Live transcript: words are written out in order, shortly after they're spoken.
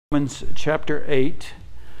Romans chapter 8.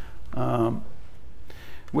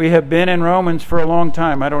 We have been in Romans for a long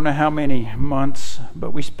time. I don't know how many months,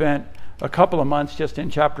 but we spent a couple of months just in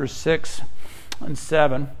chapters 6 and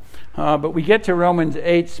 7. But we get to Romans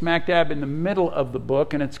 8 smack dab in the middle of the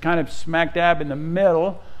book, and it's kind of smack dab in the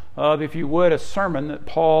middle of, if you would, a sermon that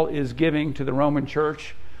Paul is giving to the Roman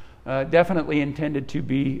church, definitely intended to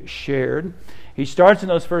be shared. He starts in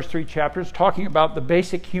those first 3 chapters talking about the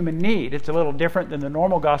basic human need. It's a little different than the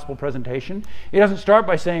normal gospel presentation. He doesn't start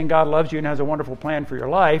by saying God loves you and has a wonderful plan for your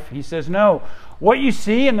life. He says, no, what you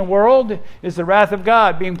see in the world is the wrath of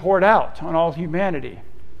God being poured out on all humanity,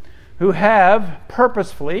 who have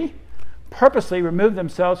purposely removed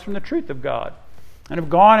themselves from the truth of God and have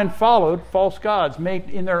gone and followed false gods made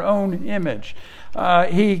in their own image.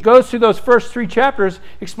 He goes through those first 3 chapters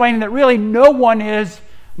explaining that really no one is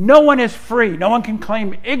free. No one can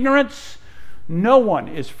claim ignorance. No one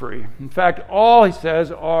is free. In fact, all, he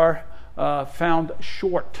says, are found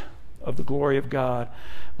short of the glory of God.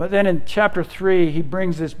 But then in chapter 3, he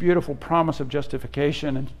brings this beautiful promise of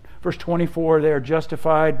justification. In verse 24, they are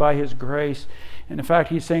justified by his grace. And in fact,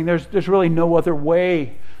 he's saying there's really no other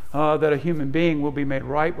way that a human being will be made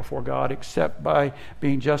right before God except by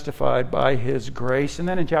being justified by his grace. And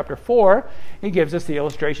then in chapter 4, he gives us the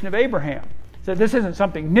illustration of Abraham. So this isn't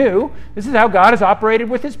something new. This is how God has operated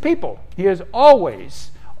with his people. He has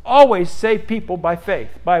always saved people by faith,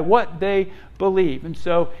 by what they believe. And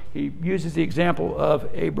so he uses the example of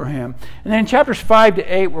Abraham. And then in chapters 5 to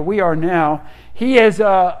 8, where we are now, he is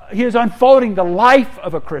unfolding the life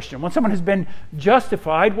of a Christian. When someone has been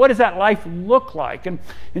justified, what does that life look like? And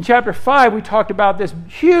in chapter 5, we talked about this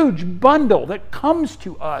huge bundle that comes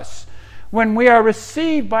to us when we are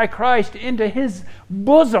received by Christ into his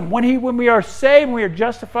bosom, when we are saved, when we are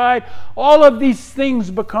justified, all of these things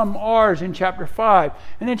become ours in chapter 5.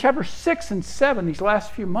 And then chapter 6 and 7, these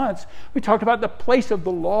last few months, we talked about the place of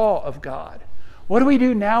the law of God. What do we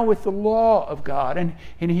do now with the law of God? And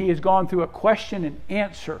he has gone through a question and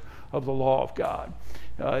answer of the law of God.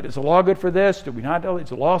 Is the law good for this? Do we not know? Is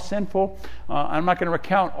the law sinful? I'm not going to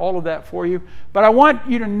recount all of that for you. But I want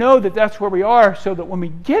you to know that that's where we are, so that when we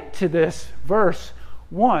get to this verse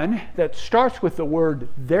 1 that starts with the word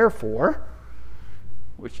therefore,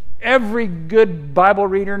 which every good Bible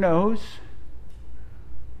reader knows,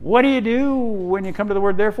 what do you do when you come to the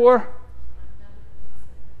word therefore?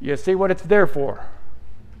 You see what it's there for.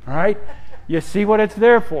 All right? You see what it's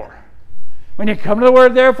there for. When you come to the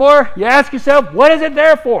word therefore, you ask yourself, what is it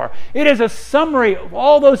there for? It is a summary of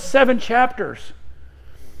all those 7 chapters.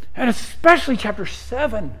 And especially chapter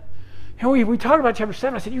 7. And we talked about chapter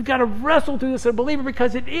 7. I said, you've got to wrestle through this as a believer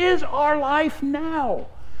because it is our life now.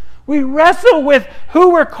 We wrestle with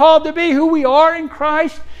who we're called to be, who we are in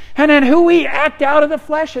Christ, and then who we act out of the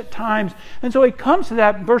flesh at times. And so he comes to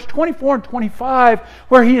that in verse 24 and 25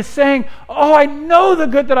 where he is saying, oh, I know the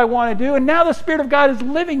good that I want to do, and now the Spirit of God is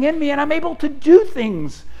living in me, and I'm able to do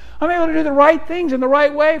things. I'm able to do the right things in the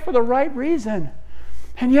right way for the right reason.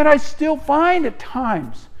 And yet I still find at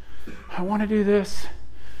times, I want to do this,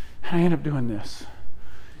 and I end up doing this.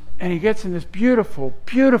 And he gets in this beautiful,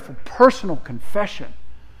 beautiful personal confession.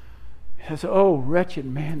 He says, oh, wretched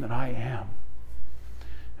man that I am.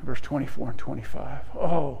 Verse 24 and 25.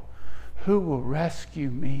 Oh, who will rescue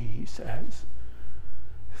me, he says.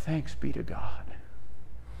 Thanks be to God.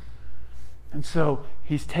 And so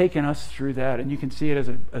he's taken us through that, and you can see it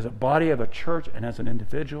as a body of a church and as an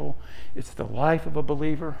individual. It's the life of a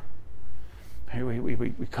believer. We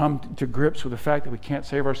come to grips with the fact that we can't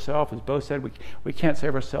save ourselves. As Bo said, we can't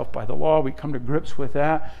save ourselves by the law. We come to grips with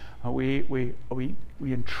that. We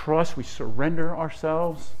entrust, we surrender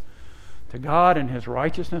ourselves to God and his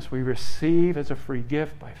righteousness. We receive as a free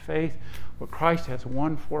gift by faith what Christ has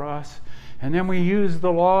won for us. And then we use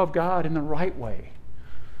the law of God in the right way.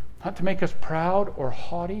 Not to make us proud or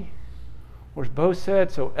haughty, or as Bo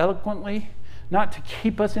said so eloquently, not to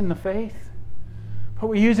keep us in the faith, but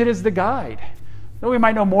we use it as the guide. That we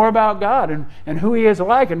might know more about God and who he is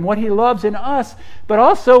like and what he loves in us, but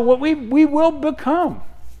also what we will become.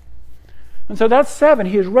 And so that's 7.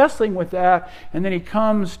 He is wrestling with that. And then he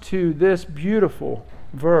comes to this beautiful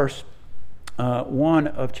verse 1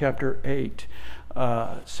 of chapter 8.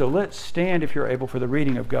 So let's stand, if you're able, for the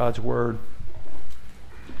reading of God's word.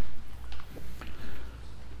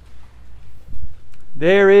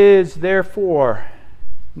 There is therefore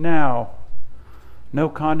now no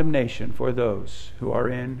condemnation for those who are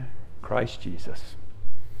in Christ Jesus.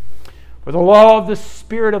 For the law of the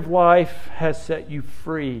Spirit of life has set you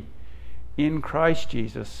free in Christ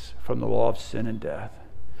Jesus from the law of sin and death.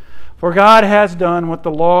 For God has done what the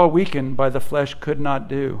law weakened by the flesh could not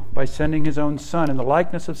do, by sending his own Son in the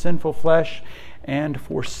likeness of sinful flesh, and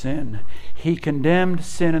for sin. He condemned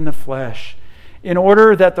sin in the flesh, in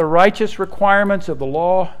order that the righteous requirements of the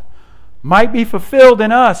law might be fulfilled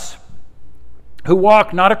in us, who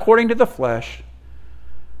walk not according to the flesh,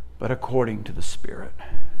 but according to the Spirit.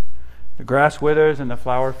 The grass withers and the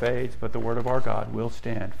flower fades, but the word of our God will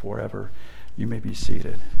stand forever. You may be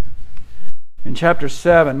seated. In chapter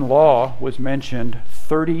 7, law was mentioned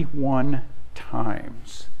 31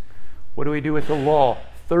 times. What do we do with the law?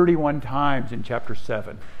 31 times in chapter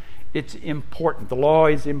 7. It's important. The law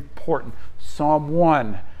is important. Psalm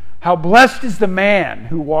 1. How blessed is the man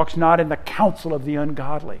who walks not in the counsel of the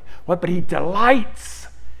ungodly. But he delights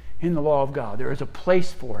in the law of God. There is a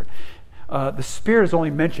place for it. The Spirit is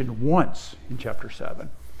only mentioned once in chapter 7.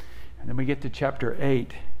 And then we get to chapter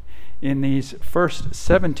 8. In these first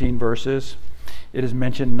 17 verses, it is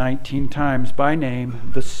mentioned 19 times by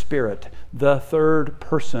name, the Spirit, the third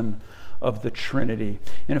person of the Trinity.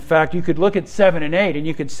 And in fact, you could look at 7 and 8, and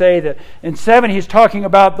you could say that in 7 he's talking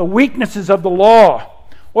about the weaknesses of the law,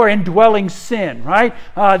 or indwelling sin, right?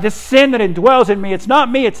 This sin that indwells in me, it's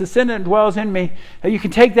not me, it's the sin that indwells in me. You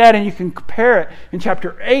can take that and you can compare it in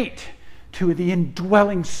chapter 8 to the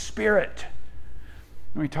indwelling Spirit.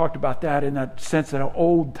 And we talked about that in that sense that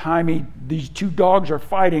old-timey, these two dogs are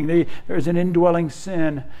fighting. There's an indwelling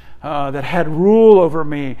sin that had rule over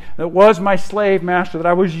me, that was my slave master, that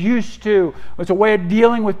I was used to. It was a way of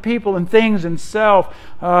dealing with people and things and self.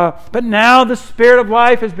 But now the Spirit of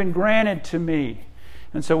life has been granted to me.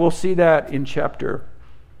 And so we'll see that in chapter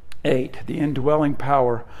 8, the indwelling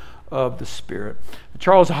power of the Spirit.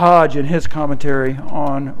 Charles Hodge, in his commentary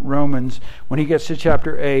on Romans, when he gets to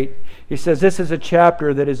chapter 8, he says this is a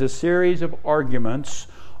chapter that is a series of arguments,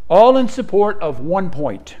 all in support of one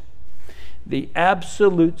point: the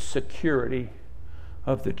absolute security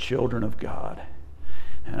of the children of God.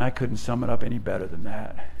 And I couldn't sum it up any better than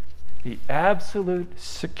that. The absolute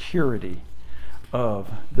security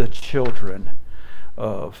of the children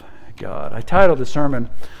of God. I titled the sermon,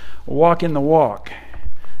 Walk in the Walk.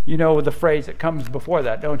 You know the phrase that comes before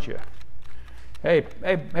that, don't you? Hey,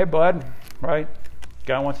 bud, right?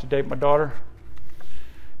 Guy wants to date my daughter.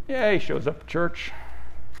 Yeah, he shows up at church.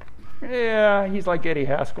 Yeah, he's like Eddie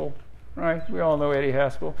Haskell, right? We all know Eddie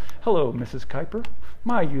Haskell. Hello, Mrs. Kuiper.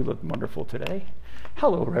 My, you look wonderful today.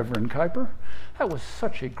 Hello, Reverend Kuiper. That was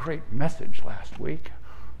such a great message last week.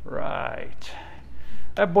 Right.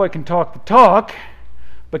 That boy can talk the talk,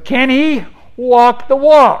 but can he walk the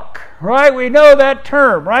walk? Right? We know that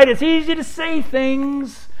term, right? It's easy to say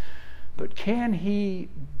things, but can he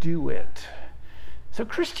do it? So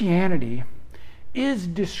Christianity is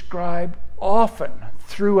described often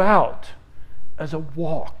throughout as a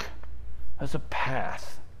walk, as a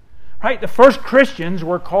path. Right? The first Christians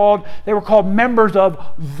were called members of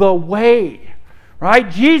the way. Right?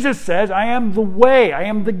 Jesus says, I am the way, I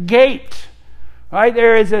am the gate. Right?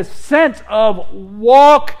 There is a sense of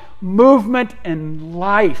walk, movement, and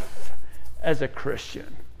life as a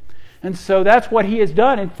Christian. And so that's what he has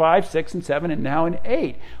done in 5, 6, and 7, and now in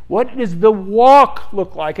 8. What does the walk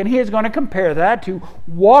look like? And he is going to compare that to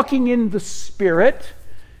walking in the Spirit.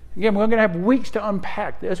 Again, we're going to have weeks to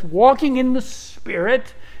unpack this. Walking in the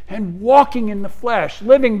Spirit and walking in the flesh.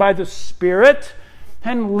 Living by the Spirit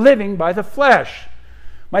and living by the flesh.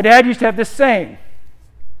 My dad used to have this saying.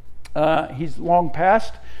 He's long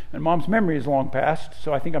past, and Mom's memory is long past,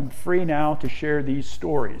 so I think I'm free now to share these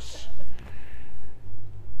stories.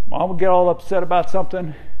 Mom would get all upset about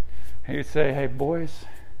something. He'd say, hey, boys,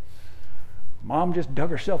 Mom just dug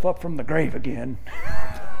herself up from the grave again.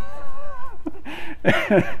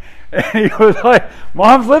 And he was like,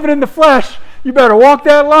 Mom's living in the flesh. You better walk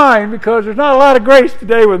that line because there's not a lot of grace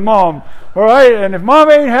today with Mom. All right? And if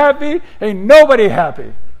Mom ain't happy, ain't nobody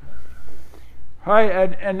happy. All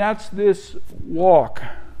right? And that's this walk.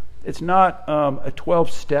 It's not a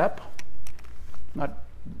 12-step. Not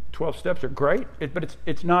 12 steps are great, but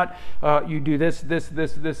it's not you do this,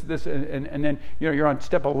 and then you're on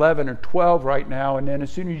step 11 or 12 right now, and then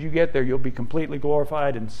as soon as you get there, you'll be completely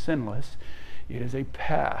glorified and sinless. It is a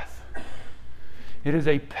path. It is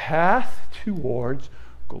a path towards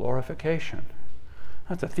glorification.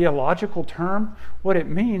 That's a theological term. What it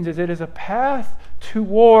means is it is a path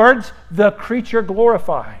towards the creature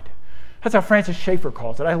glorified. That's how Francis Schaeffer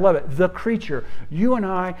calls it. I love it. The creature. You and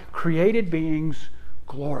I, created beings,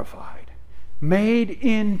 glorified, made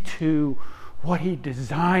into what he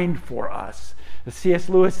designed for us. As C.S.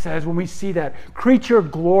 Lewis says, when we see that creature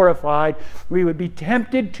glorified, we would be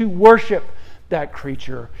tempted to worship that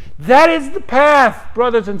creature. That is the path,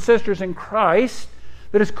 brothers and sisters in Christ,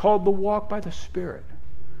 that is called the walk by the Spirit.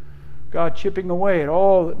 God chipping away at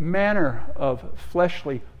all manner of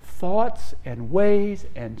fleshly thoughts and ways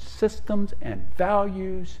and systems and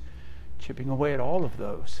values, chipping away at all of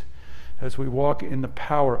those as we walk in the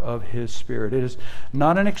power of His Spirit. It is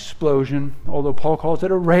not an explosion, although Paul calls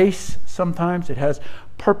it a race sometimes. It has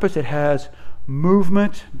purpose, it has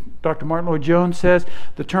movement. Dr. Martin Lloyd-Jones says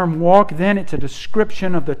the term walk, then, it's a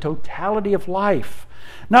description of the totality of life.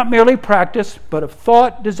 Not merely practice, but of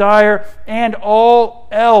thought, desire, and all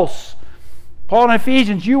else. Paul in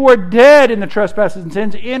Ephesians, you were dead in the trespasses and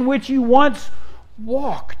sins in which you once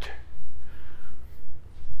walked.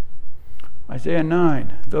 Isaiah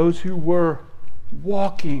 9, those who were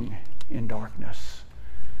walking in darkness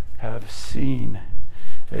have seen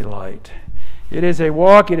a light. It is a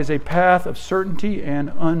walk, it is a path of certainty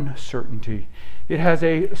and uncertainty. It has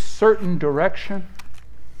a certain direction,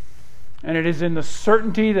 and it is in the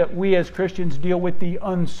certainty that we as Christians deal with the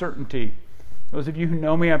uncertainty. Those of you who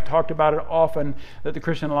know me, I've talked about it often, that the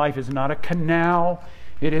Christian life is not a canal.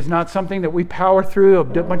 It is not something that we power through a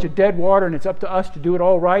bunch of dead water and it's up to us to do it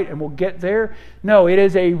all right and we'll get there. No, it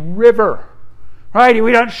is a river. Right?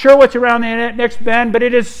 We're not sure what's around the next bend, but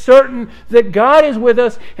it is certain that God is with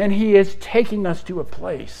us and He is taking us to a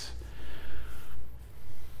place.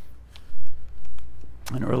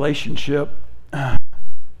 In a relationship,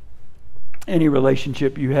 any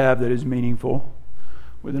relationship you have that is meaningful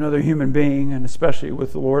with another human being, and especially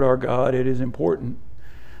with the Lord our God, it is important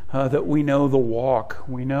that we know the walk.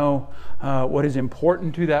 We know what is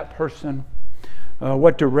important to that person.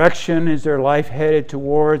 What direction is their life headed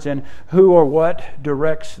towards, and who or what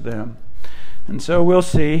directs them. And so we'll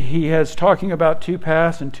see. He is talking about two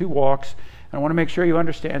paths and two walks. And I want to make sure you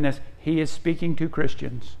understand this. He is speaking to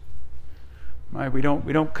Christians. Right? We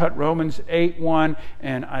don't cut Romans 8:1,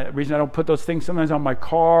 and the reason I don't put those things sometimes on my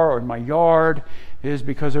car or in my yard is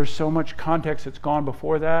because there's so much context that's gone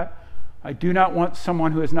before that. I do not want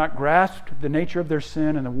someone who has not grasped the nature of their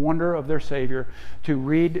sin and the wonder of their Savior to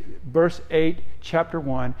read verse 8, chapter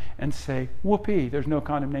 1, and say, whoopee, there's no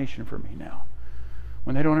condemnation for me now.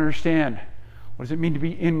 When they don't understand, what does it mean to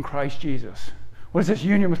be in Christ Jesus? What does this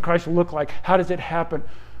union with Christ look like? How does it happen?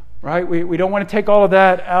 Right? We don't want to take all of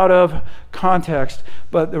that out of context.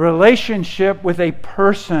 But the relationship with a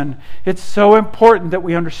person, it's so important that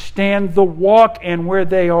we understand the walk and where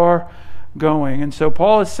they are going. And so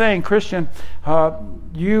Paul is saying, Christian,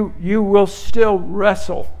 you will still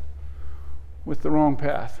wrestle with the wrong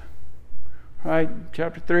path. Right?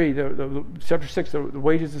 Chapter 3, chapter 6, the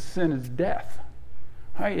wages of sin is death.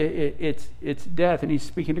 Right? It's death, and he's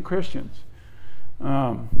speaking to Christians.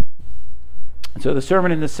 So the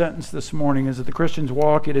sermon in the sentence this morning is that the Christian's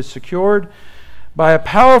walk, it is secured by a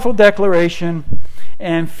powerful declaration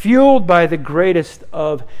and fueled by the greatest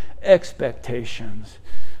of expectations.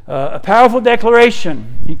 A powerful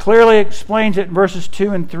declaration. He clearly explains it in verses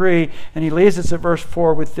 2 and 3, and he leaves us at verse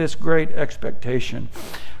 4 with this great expectation.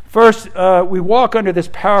 First, we walk under this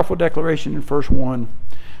powerful declaration in verse 1.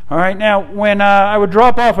 All right, now, when I would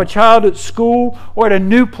drop off a child at school or at a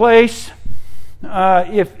new place,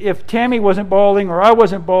 if Tammy wasn't bawling or I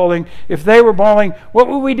wasn't bawling, if they were bawling, what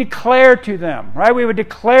would we declare to them? Right? We would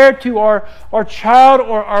declare to our child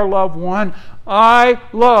or our loved one, I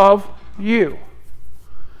love you.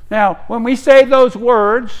 Now, when we say those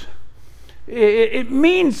words, it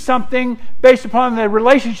means something based upon the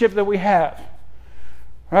relationship that we have.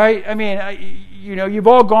 Right? I mean, you've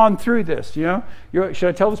all gone through this. Should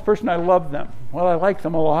I tell this person I love them? Well, I like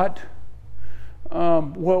them a lot.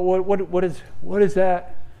 What does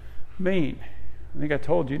that mean? I think I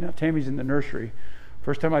told you. Now Tammy's in the nursery.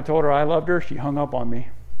 First time I told her I loved her, she hung up on me.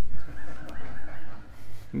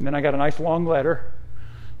 And then I got a nice long letter.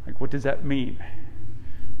 Like, what does that mean?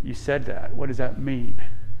 You said that. What does that mean?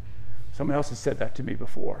 Someone else has said that to me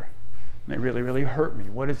before. And it really, really hurt me.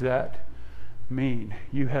 What does that mean?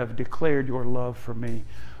 You have declared your love for me.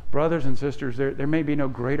 Brothers and sisters, there may be no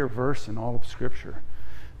greater verse in all of Scripture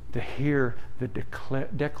to hear the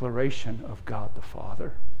declaration of God the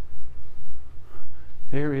Father.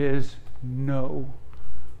 There is no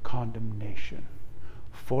condemnation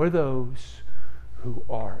for those who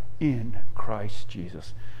are in Christ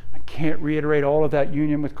Jesus. I can't reiterate all of that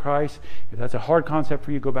union with Christ. If that's a hard concept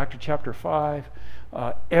for you, go back to chapter 5.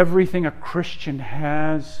 Everything a Christian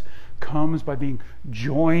has comes by being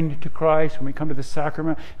joined to Christ. When we come to the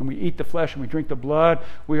sacrament and we eat the flesh and we drink the blood,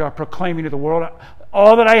 we are proclaiming to the world,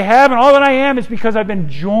 all that I have and all that I am is because I've been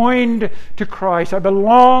joined to Christ. I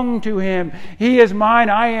belong to Him. He is mine,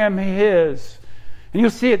 I am His. And you'll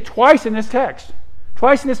see it twice in this text.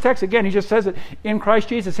 Twice in this text, again, he just says it in Christ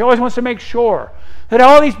Jesus. He always wants to make sure that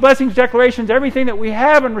all these blessings, declarations, everything that we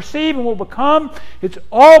have and receive and will become, it's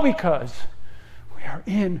all because we are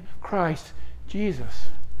in Christ Jesus.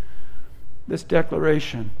 This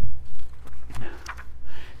declaration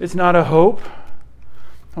is not a hope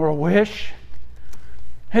or a wish.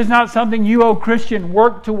 It's not something you, oh Christian,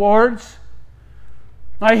 work towards.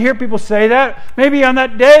 I hear people say that. Maybe on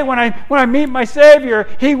that day when I meet my Savior,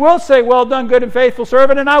 He will say, "Well done, good and faithful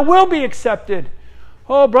servant," and I will be accepted.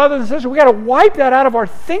 Oh, brothers and sisters, we got to wipe that out of our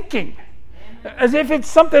thinking. As if it's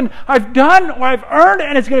something I've done or I've earned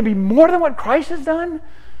and it's going to be more than what Christ has done.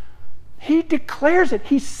 He declares it.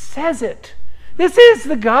 He says it. This is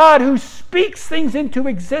the God who speaks things into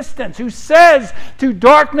existence, who says to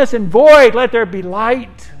darkness and void, "Let there be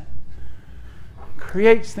light."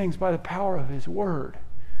 Creates things by the power of His Word.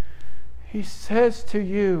 He says to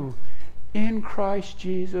you, in Christ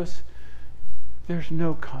Jesus, there's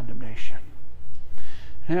no condemnation.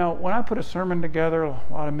 Now, when I put a sermon together, a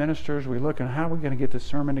lot of ministers, we look at how are we going to get this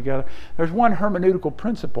sermon together. There's one hermeneutical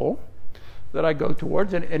principle that I go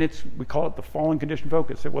towards, and we call it the fallen condition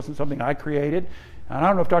focus. It wasn't something I created. And I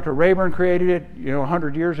don't know if Dr. Reverend created it,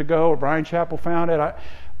 100 years ago, or Brian Chappell found it.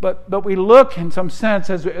 But we look, in some sense,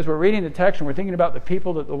 as we're reading the text and we're thinking about the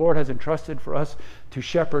people that the Lord has entrusted for us to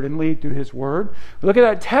shepherd and lead through His Word. We look at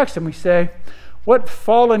that text and we say, what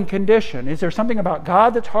fallen condition? Is there something about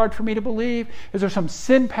God that's hard for me to believe? Is there some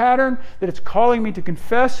sin pattern that it's calling me to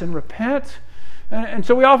confess and repent? And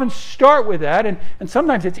so we often start with that, and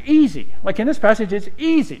sometimes it's easy. Like in this passage, it's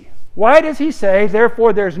easy. Why does he say,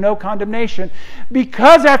 therefore there's no condemnation?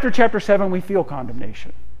 Because after chapter 7 we feel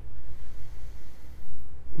condemnation.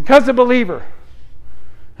 Because the believer,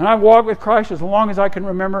 and I walk with Christ as long as I can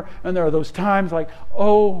remember, and there are those times like,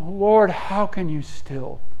 oh Lord, how can you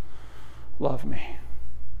still love me?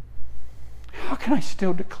 How can I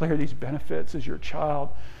still declare these benefits as your child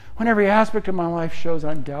when every aspect of my life shows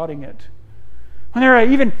I'm doubting it? When there are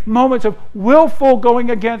even moments of willful going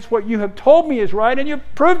against what you have told me is right and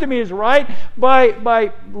you've proved to me is right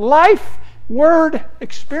by life, word,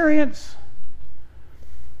 experience,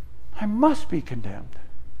 I must be condemned.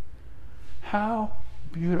 How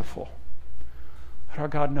beautiful that our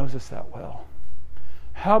God knows us that well.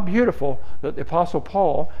 How beautiful that the Apostle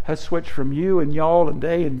Paul has switched from you and y'all and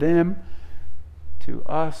they and them to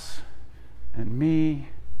us and me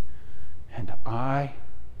and I.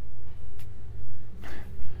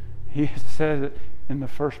 He says it in the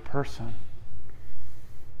first person.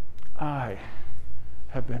 I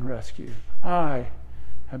have been rescued. I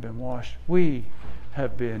have been washed. We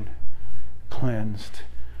have been cleansed.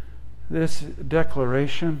 This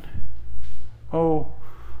declaration, oh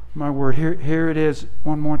my word, here it is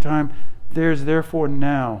one more time. There's therefore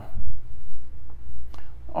now.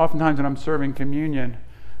 Oftentimes when I'm serving communion,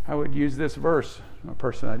 I would use this verse, a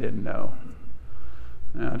person I didn't know.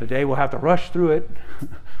 Now, today we'll have to rush through it,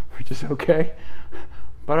 which is okay.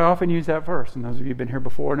 But I often use that verse, and those of you who've been here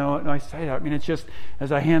before know I say that. I mean, it's just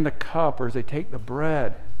as I hand the cup or as they take the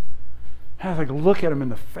bread, I have to look at them in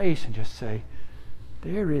the face and just say,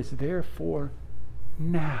 there is therefore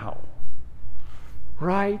now,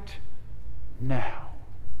 right now,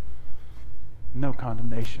 no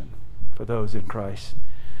condemnation for those in Christ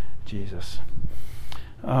Jesus.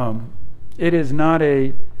 It is not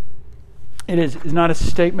a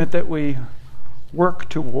statement that we work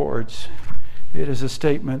towards. It is a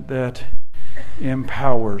statement that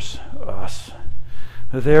empowers us.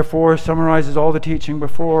 Therefore, summarizes all the teaching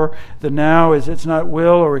before. The now is it's not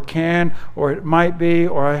will or it can or it might be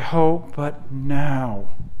or I hope, but now.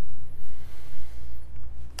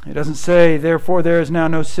 It doesn't say, therefore there is now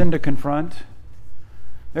no sin to confront.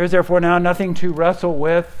 There is therefore now nothing to wrestle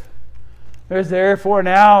with. There's therefore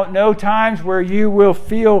now no times where you will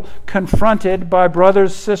feel confronted by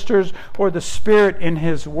brothers, sisters, or the Spirit in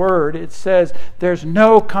His Word. It says there's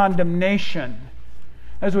no condemnation.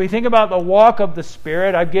 As we think about the walk of the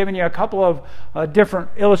Spirit, I've given you a couple of different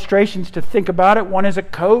illustrations to think about it. One is a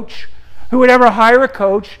coach. Who would ever hire a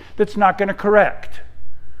coach that's not going to correct?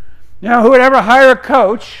 Who would ever hire a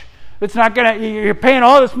coach that's not going to, you're paying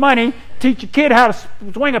all this money to teach a kid how to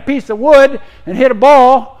swing a piece of wood and hit a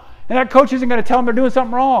ball, and that coach isn't going to tell them they're doing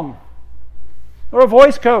something wrong. Or a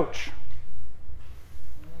voice coach.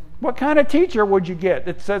 What kind of teacher would you get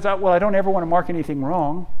that says, well, I don't ever want to mark anything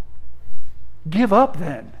wrong? Give up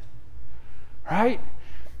then. Right?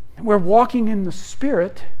 We're walking in the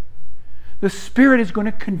Spirit. The Spirit is going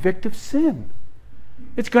to convict of sin.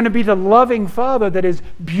 It's going to be the loving Father that is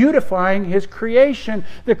beautifying His creation.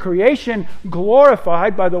 The creation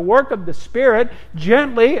glorified by the work of the Spirit,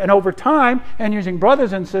 gently and over time, and using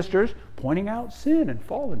brothers and sisters, pointing out sin and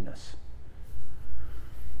fallenness.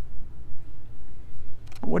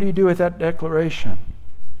 What do you do with that declaration?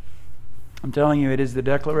 I'm telling you, it is the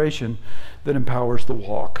declaration that empowers the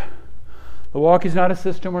walk. The walk is not a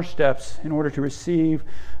system or steps in order to receive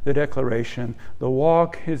the declaration. The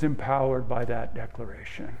walk is empowered by that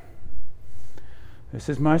declaration. This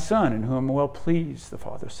is my Son, in whom I'm well pleased, the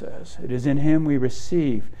Father says. It is in him we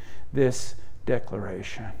receive this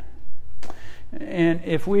declaration. And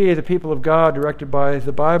if we, the people of God, directed by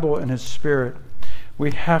the Bible and His Spirit,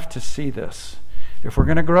 we have to see this. If we're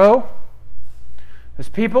going to grow as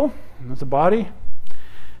people, as a body,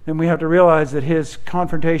 then we have to realize that His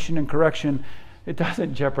confrontation and correction, it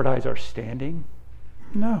doesn't jeopardize our standing.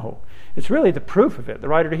 No. It's really the proof of it. The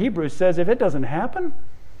writer to Hebrews says if it doesn't happen,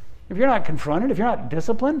 if you're not confronted, if you're not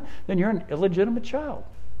disciplined, then you're an illegitimate child.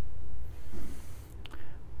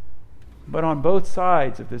 But on both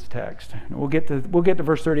sides of this text, we'll get to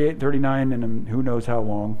verse 38 and 39 and who knows how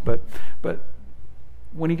long, but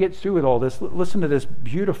when he gets through with all this, listen to this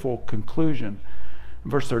beautiful conclusion.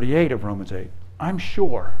 Verse 38 of Romans 8. I'm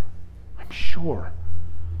sure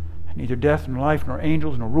that neither death nor life nor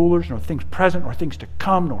angels nor rulers nor things present nor things to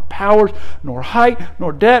come nor powers nor height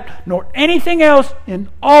nor depth nor anything else in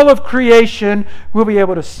all of creation will be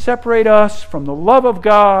able to separate us from the love of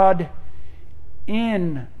God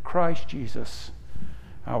in Christ Jesus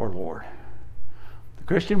our Lord. The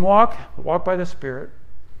Christian walk, the walk by the Spirit,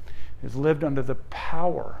 is lived under the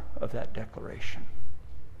power of that declaration.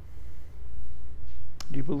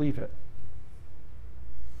 Do you believe it?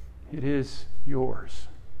 It is yours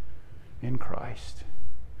in Christ.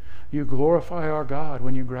 You glorify our God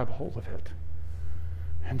when you grab hold of it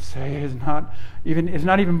and say it's not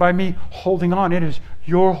even by me holding on, it is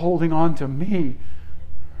your holding on to me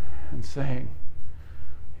and saying,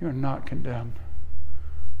 you're not condemned.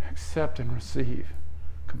 Accept and receive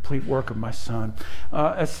complete work of my Son.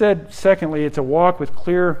 As said, secondly, it's a walk with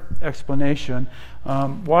clear explanation.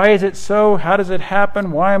 Why is it so? How does it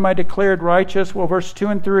happen? Why am I declared righteous? Well, verse 2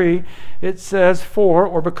 and 3, it says for,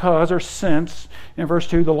 or because, or since. In verse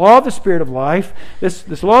 2, the law of the Spirit of life,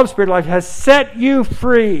 this law of the Spirit of life has set you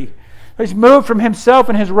free. He's moved from himself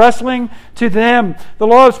and his wrestling to them. The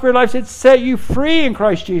law of the Spirit of life, it set you free in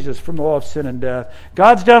Christ Jesus from the law of sin and death.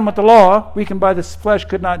 God's done what the law, weakened by the flesh,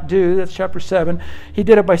 could not do. That's chapter 7. He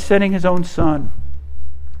did it by sending His own Son.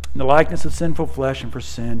 In the likeness of sinful flesh, and for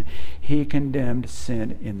sin, He condemned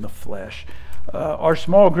sin in the flesh. Our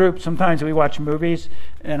small group, sometimes we watch movies,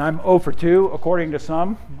 and I'm 0 for 2, according to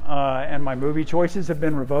some, and my movie choices have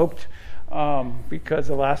been revoked. Because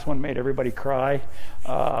the last one made everybody cry.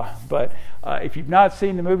 But if you've not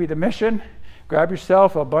seen the movie The Mission, grab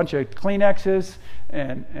yourself a bunch of Kleenexes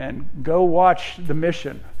and go watch The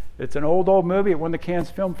Mission. It's an old movie. It won the Cannes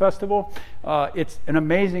Film Festival. It's an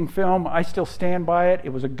amazing film. I still stand by it.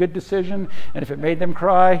 It was a good decision. And if it made them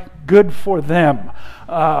cry, good for them.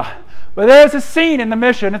 But there's a scene in The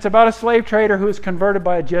Mission. It's about a slave trader who is converted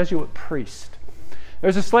by a Jesuit priest.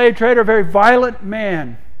 There's a slave trader, a very violent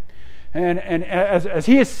man. And as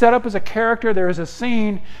he is set up as a character, there is a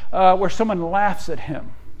scene where someone laughs at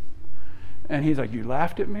him. And he's like, you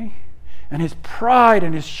laughed at me? And his pride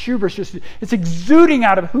and his hubris, it's exuding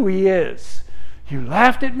out of who he is. You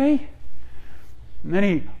laughed at me? And then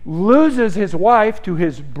he loses his wife to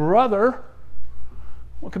his brother.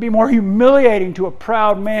 What could be more humiliating to a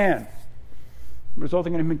proud man?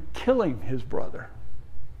 Resulting in him killing his brother.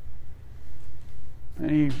 And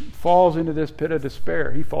he falls into this pit of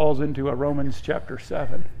despair. He falls into a Romans chapter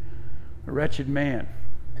 7. A wretched man.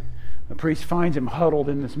 The priest finds him huddled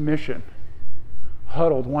in this mission.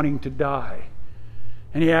 Huddled, wanting to die.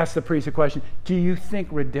 And he asks the priest a question. Do you think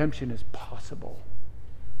redemption is possible?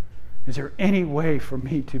 Is there any way for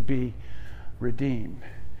me to be redeemed?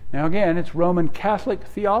 Now again, it's Roman Catholic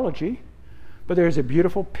theology, but there's a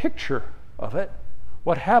beautiful picture of it.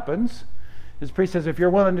 What happens is the priest says, if you're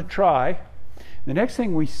willing to try. The next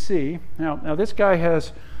thing we see, now this guy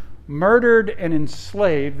has murdered and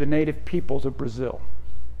enslaved the native peoples of Brazil.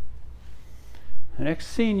 The next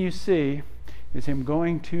scene you see is him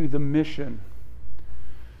going to the mission.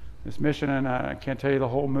 This mission, and I can't tell you the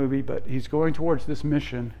whole movie, but he's going towards this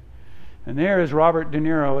mission. And there is Robert De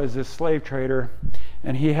Niro as this slave trader,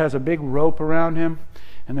 and he has a big rope around him,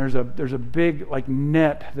 and there's a big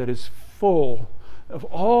net that is full of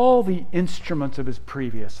all the instruments of his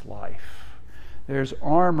previous life. There's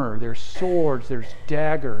armor, there's swords, there's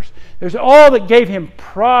daggers. There's all that gave him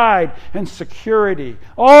pride and security.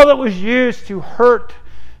 All that was used to hurt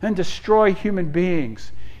and destroy human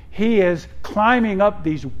beings. He is climbing up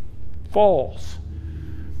these falls.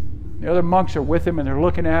 The other monks are with him, and they're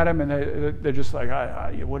looking at him, and they're just like,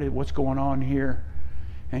 what's going on here?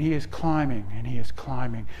 And he is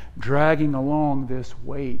climbing, dragging along this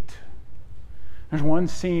weight. There's one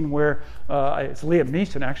scene where it's Liam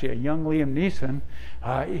Neeson, actually, a young Liam Neeson.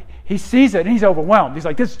 He sees it, and he's overwhelmed. He's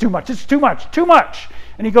like, this is too much, too much.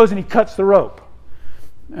 And he goes and he cuts the rope.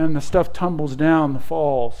 And the stuff tumbles down, the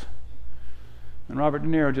falls. And Robert De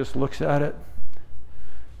Niro just looks at it,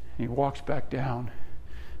 and he walks back down,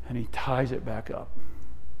 and he ties it back up.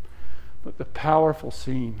 But the powerful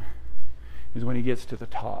scene is when he gets to the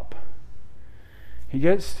top. He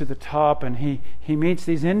gets to the top, and he meets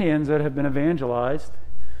these Indians that have been evangelized,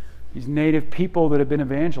 these native people that have been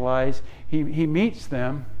evangelized. He meets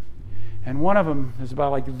them, and one of them is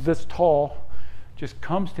about like this tall, just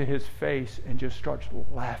comes to his face and just starts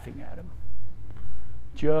laughing at him.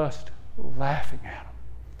 Just laughing at him.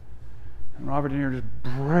 And Robert De Niro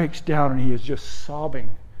just breaks down, and he is just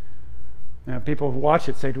sobbing. Now, people who watch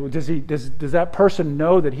it say, well, does that person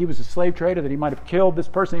know that he was a slave trader, that he might have killed this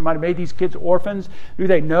person, he might have made these kids orphans? Do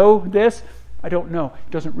they know this? I don't know.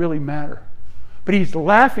 It doesn't really matter. But he's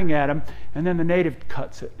laughing at him, and then the native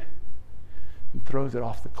cuts it and throws it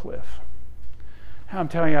off the cliff. I'm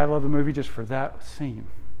telling you, I love the movie just for that scene.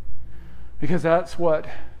 Because that's what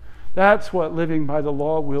living by the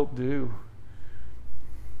law will do.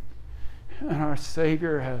 And our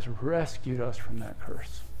Savior has rescued us from that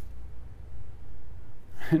curse.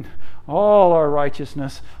 And all our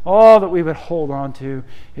righteousness, all that we would hold on to,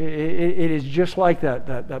 it is just like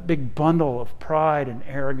that big bundle of pride and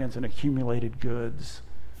arrogance and accumulated goods.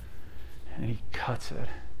 And he cuts it.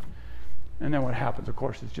 And then what happens, of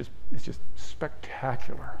course, is just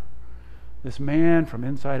spectacular. This man from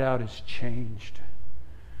inside out is changed.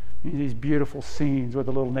 These beautiful scenes where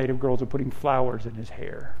the little native girls are putting flowers in his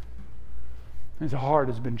hair. His heart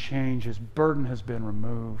has been changed. His burden has been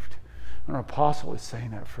removed. And our apostle is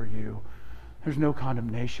saying that for you. There's no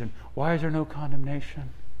condemnation. Why is there no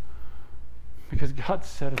condemnation? Because God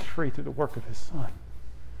set us free through the work of His Son.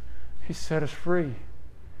 He set us free.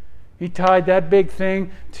 He tied that big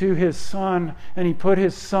thing to His Son, and He put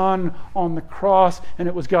His Son on the cross, and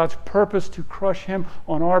it was God's purpose to crush Him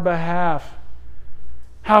on our behalf.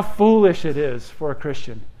 How foolish it is for a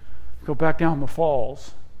Christian to go back down the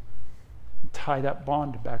falls and tie that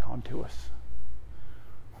bond back onto us.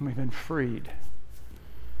 We've been freed.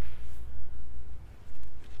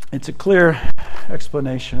 It's a clear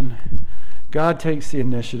explanation. God takes the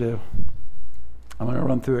initiative. I'm going to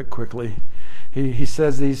run through it quickly. He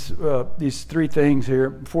says these three things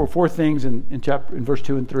here, four things in verse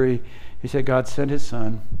 2 and 3. He said God sent His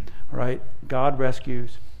Son. Right? God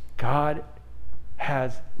rescues. God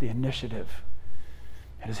has the initiative.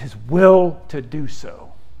 It is His will to do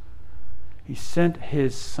so. He sent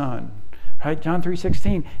His Son. Right? John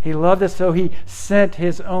 3:16. He loved us, so He sent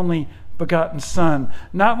His only begotten Son.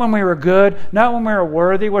 Not when we were good, not when we were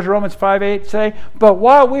worthy. What does Romans 5:8 say? But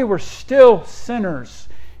while we were still sinners,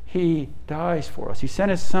 He dies for us. He sent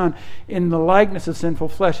His Son in the likeness of sinful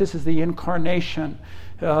flesh. This is the incarnation.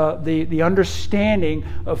 The understanding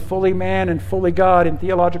of fully man and fully God in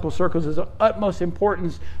theological circles is of utmost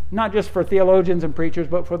importance, not just for theologians and preachers,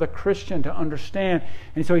 but for the Christian to understand.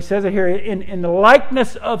 And so he says it here, in the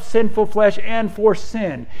likeness of sinful flesh and for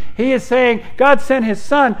sin. He is saying God sent His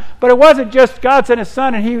Son, but it wasn't just God sent His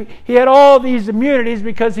Son and he had all these immunities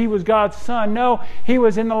because He was God's Son. No, He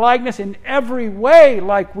was in the likeness in every way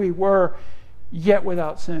like we were, yet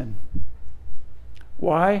without sin.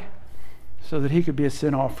 Why? So that He could be a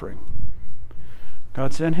sin offering.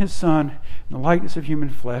 God sent His Son in the likeness of human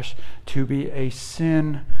flesh to be a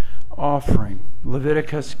sin offering.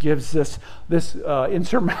 Leviticus gives this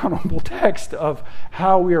insurmountable text of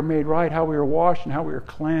how we are made right, how we are washed, and how we are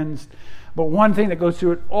cleansed. But one thing that goes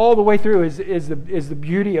through it all the way through is the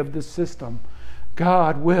beauty of this system.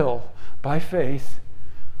 God will, by faith,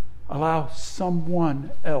 allow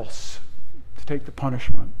someone else to take the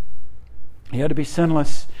punishment. He had to be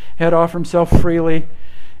sinless. He had to offer Himself freely.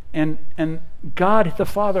 And God, the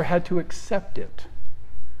Father, had to accept it.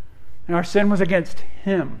 And our sin was against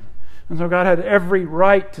Him. And so God had every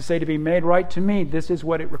right to say, to be made right to me, this is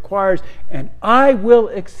what it requires, and I will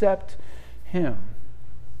accept Him.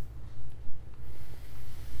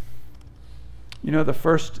 You know the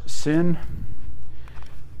first sin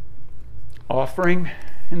offering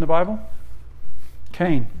in the Bible?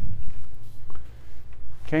 Cain.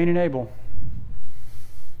 Cain and Abel.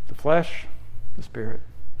 The flesh, the spirit.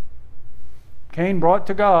 Cain brought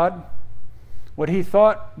to God what he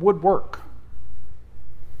thought would work.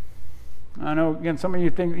 I know, again, some of you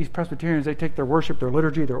think these Presbyterians, they take their worship, their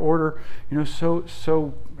liturgy, their order,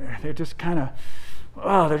 so they're just kind of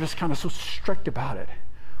they're just kind of so strict about it.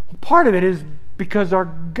 Well, part of it is because our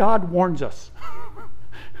God warns us.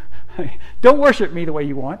 Don't worship me the way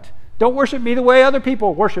you want. Don't worship me the way other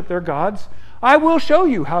people worship their gods. I will show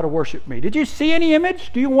you how to worship me. Did you see any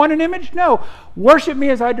image? Do you want an image? No. Worship me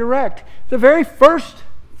as I direct. The very first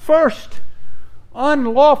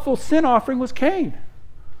unlawful sin offering was Cain.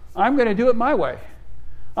 I'm going to do it my way.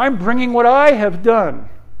 I'm bringing what I have done.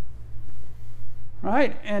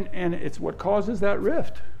 Right? And it's what causes that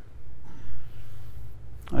rift.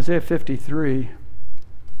 Isaiah 53,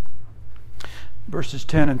 verses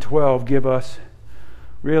 10 and 12 give us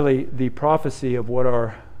really the prophecy of what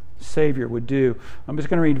our Savior would do. I'm just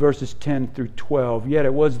going to read verses 10 through 12. Yet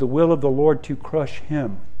it was the will of the Lord to crush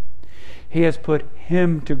him. He has put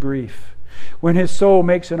him to grief. When his soul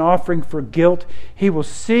makes an offering for guilt, he will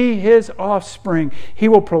see his offspring. He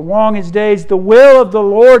will prolong his days. The will of the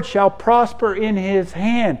Lord shall prosper in his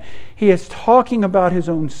hand. He is talking about his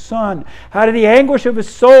own son. Out of the anguish of his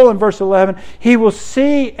soul, in verse 11, he will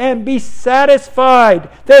see and be satisfied.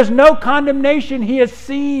 There's no condemnation. He has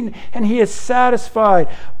seen and he is satisfied.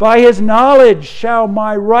 By his knowledge shall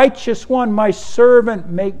my righteous one, my servant,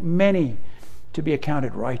 make many to be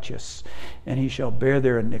accounted righteous, and he shall bear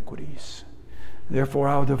their iniquities. Therefore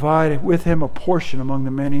I will divide with him a portion among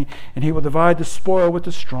the many, and he will divide the spoil with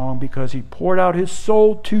the strong, because he poured out his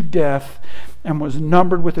soul to death and was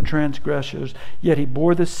numbered with the transgressors. Yet he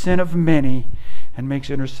bore the sin of many and makes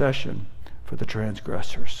intercession for the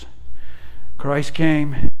transgressors. Christ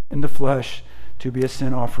came in the flesh to be a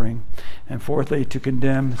sin offering, and fourthly, to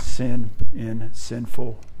condemn sin in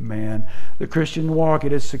sinful man. The Christian walk,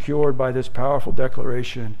 it is secured by this powerful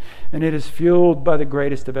declaration, and it is fueled by the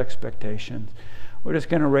greatest of expectations. We're just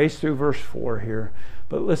going to race through verse 4 here,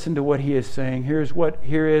 but listen to what he is saying. Here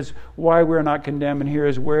is why we're not condemned, and here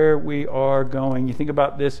is where we are going. You think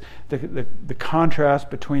about this, the contrast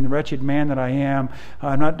between the wretched man that I am,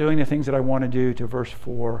 I'm not doing the things that I want to do, to verse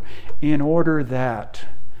 4. In order that,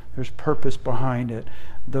 there's purpose behind it,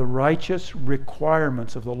 the righteous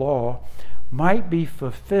requirements of the law might be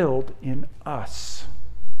fulfilled in us.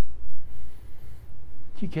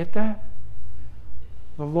 Do you get that?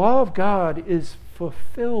 The law of God is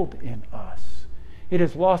fulfilled in us. It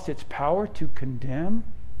has lost its power to condemn,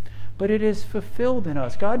 but it is fulfilled in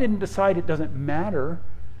us. God didn't decide it doesn't matter.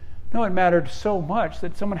 No, it mattered so much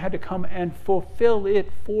that someone had to come and fulfill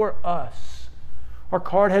it for us. Our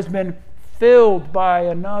card has been filled by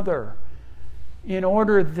another, in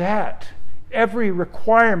order that every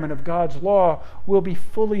requirement of God's law will be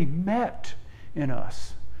fully met in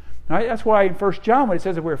us. Right? That's why in 1 John, when it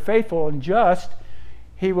says that we're faithful and just,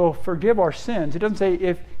 he will forgive our sins. It doesn't say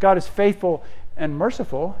if God is faithful and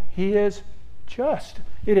merciful, he is just.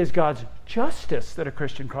 It is God's justice that a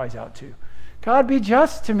Christian cries out to. God, be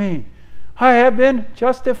just to me. I have been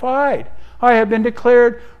justified. I have been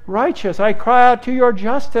declared righteous. I cry out to your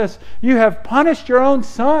justice. You have punished your own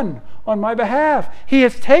son on my behalf. He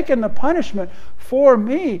has taken the punishment for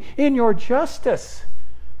me in your justice.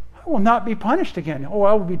 I will not be punished again. Oh,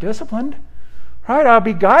 I will be disciplined. Right? I'll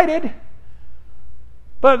be guided.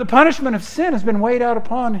 But the punishment of sin has been weighed out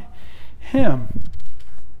upon him.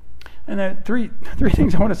 And there are three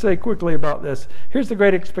things I want to say quickly about this. Here's the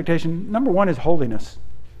great expectation. Number one is holiness.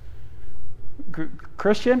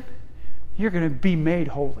 Christian, you're going to be made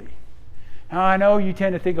holy. Now, I know you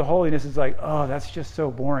tend to think of holiness as like, oh, that's just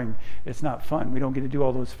so boring. It's not fun. We don't get to do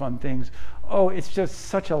all those fun things. Oh, it's just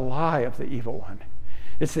such a lie of the evil one.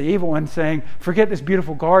 It's the evil one saying, forget this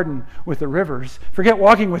beautiful garden with the rivers. Forget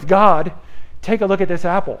walking with God. Take a look at this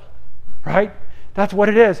apple, right? That's what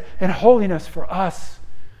it is. And holiness for us.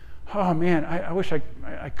 Oh, man, I wish I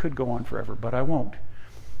could go on forever, but I won't.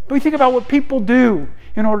 But we think about what people do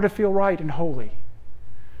in order to feel right and holy.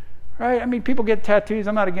 Right? I mean, people get tattoos.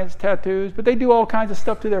 I'm not against tattoos, but they do all kinds of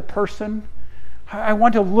stuff to their person. I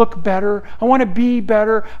want to look better. I want to be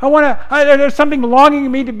better. There's something longing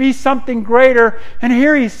in me to be something greater. And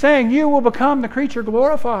here he's saying, you will become the creature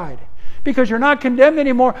glorified. Because you're not condemned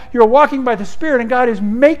anymore. You're walking by the Spirit, and God is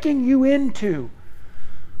making you into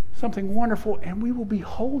something wonderful, and we will be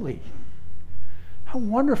holy. How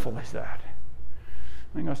wonderful is that?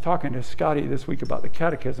 I think I was talking to Scotty this week about the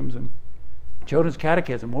catechisms and children's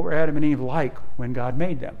catechism. What were Adam and Eve like when God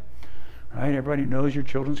made them? Right? Everybody knows your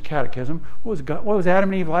children's catechism. What was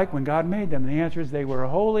Adam and Eve like when God made them? And the answer is they were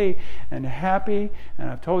holy and happy.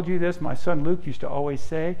 And I've told you this, my son Luke used to always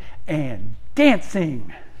say, and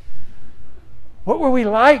dancing. What were we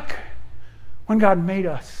like when God made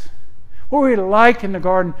us? What were we like in the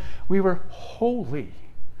garden? We were holy,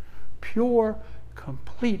 pure,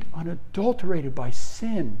 complete, unadulterated by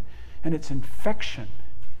sin and its infection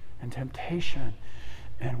and temptation.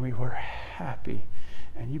 And we were happy.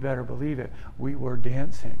 And you better believe it, we were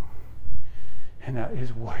dancing. And that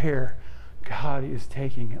is where God is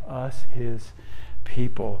taking us, his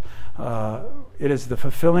people. It is the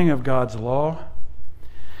fulfilling of God's law,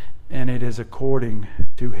 and it is according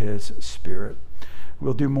to his Spirit.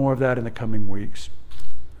 We'll do more of that in the coming weeks.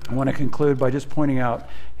 I want to conclude by just pointing out,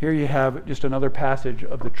 here you have just another passage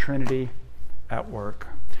of the Trinity at work.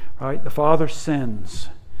 Right? The Father sends.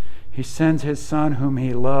 He sends his Son whom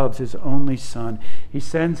he loves, his only Son. He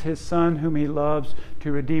sends his Son whom he loves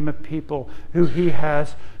to redeem a people who he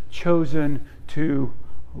has chosen to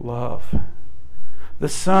love. The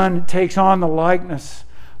Son takes on the likeness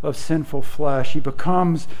of sinful flesh. He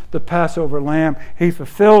becomes the Passover lamb. He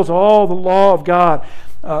fulfills all the law of God.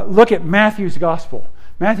 Look at Matthew's gospel.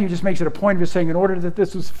 Matthew just makes it a point of just saying, in order that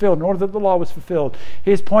this was fulfilled, in order that the law was fulfilled,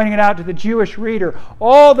 he's pointing it out to the Jewish reader.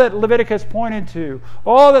 All that Leviticus pointed to,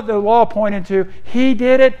 all that the law pointed to, he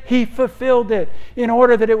did it, he fulfilled it, in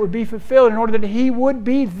order that it would be fulfilled, in order that he would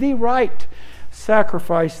be the right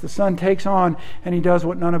sacrifice. The Son takes on, and he does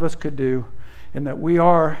what none of us could do, in that we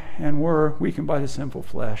are and were weakened by the sinful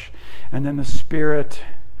flesh. And then the Spirit,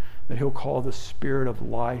 that he'll call the Spirit of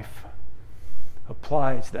life,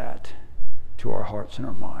 applies that to our hearts and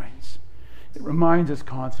our minds. It reminds us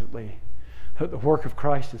constantly that the work of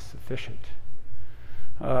Christ is sufficient.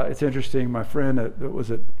 It's interesting, my friend that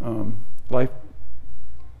was at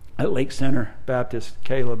Lake Center Baptist,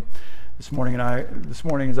 Caleb, this morning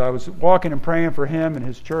as I was walking and praying for him and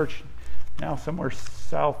his church, now somewhere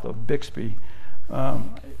south of Bixby,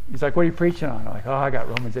 he's like, "What are you preaching on?" I'm like, "Oh, I got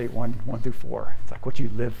Romans 8, 1-4. It's like what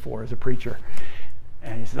you live for as a preacher.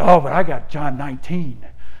 And he says, "Oh, but I got John 19.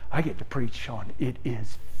 I get to preach on it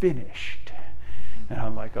is finished." And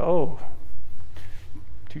I'm like, "Oh,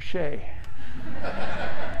 touche."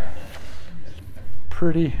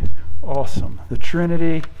 Pretty awesome. The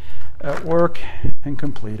Trinity at work and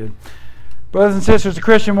completed. Brothers and sisters, the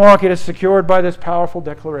Christian walk, it is secured by this powerful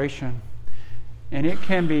declaration. And it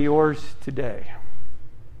can be yours today.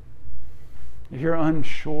 If you're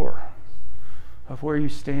unsure of where you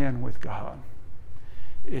stand with God,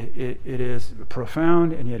 it is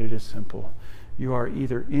profound, and yet it is simple. You are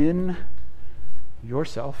either in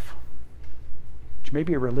yourself, which may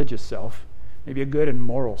be a religious self, maybe a good and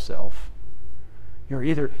moral self. You're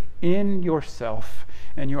either in yourself,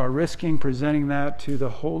 and you are risking presenting that to the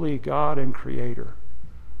holy God and Creator,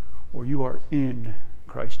 or you are in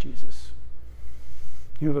Christ Jesus.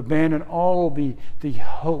 You have abandoned all the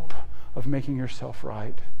hope of making yourself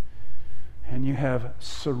right, and you have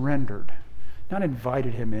surrendered. Not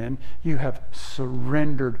invited him in, you have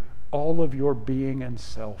surrendered all of your being and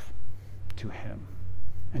self to him.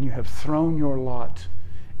 And you have thrown your lot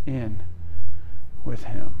in with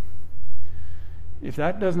him. If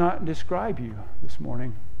that does not describe you this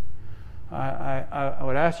morning, I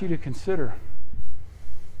would ask you to consider,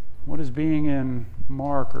 what is being in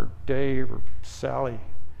Mark or Dave or Sally?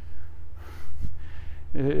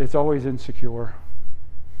 It's always insecure.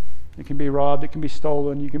 It can be robbed, it can be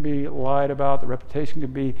stolen, you can be lied about, the reputation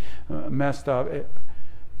can be messed up.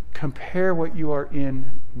 Compare what you are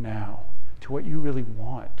in now to what you really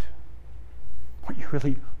want, what you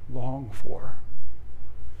really long for.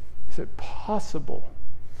 Is it possible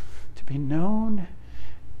to be known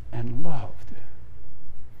and loved?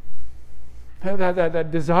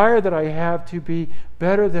 That desire that I have to be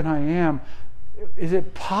better than I am, is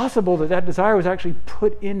it possible that desire was actually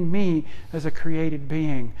put in me as a created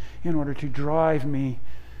being in order to drive me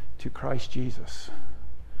to Christ Jesus?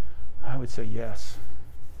 I would say yes.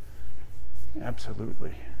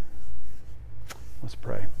 Absolutely. Let's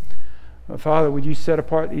pray. Father, would you set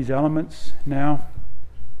apart these elements now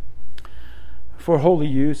for holy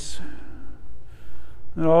use,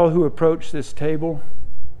 and all who approach this table,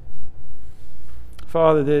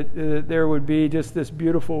 Father, that there would be just this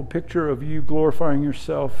beautiful picture of you glorifying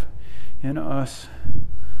yourself in us.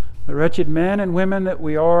 The wretched men and women that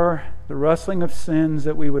we are, the wrestling of sins,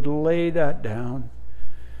 that we would lay that down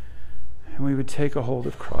and we would take a hold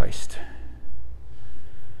of Christ.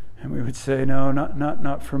 And we would say, "No,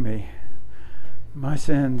 not for me. My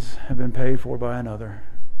sins have been paid for by another.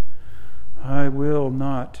 I will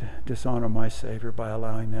not dishonor my Savior by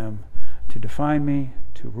allowing them to define me,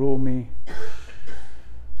 to rule me.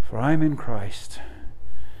 For I am in Christ,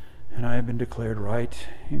 and I have been declared right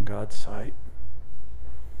in God's sight."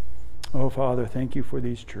 Oh, Father, thank you for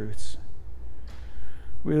these truths.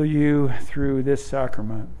 Will you, through this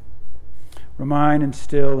sacrament, remind,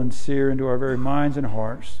 instill, and sear into our very minds and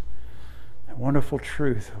hearts that wonderful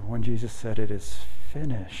truth of when Jesus said, "It is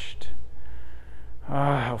finished."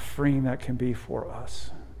 Ah, how freeing that can be for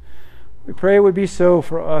us. We pray it would be so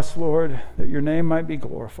for us, Lord, that your name might be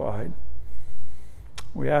glorified.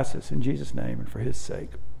 We ask this in Jesus' name and for his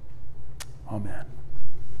sake. Amen.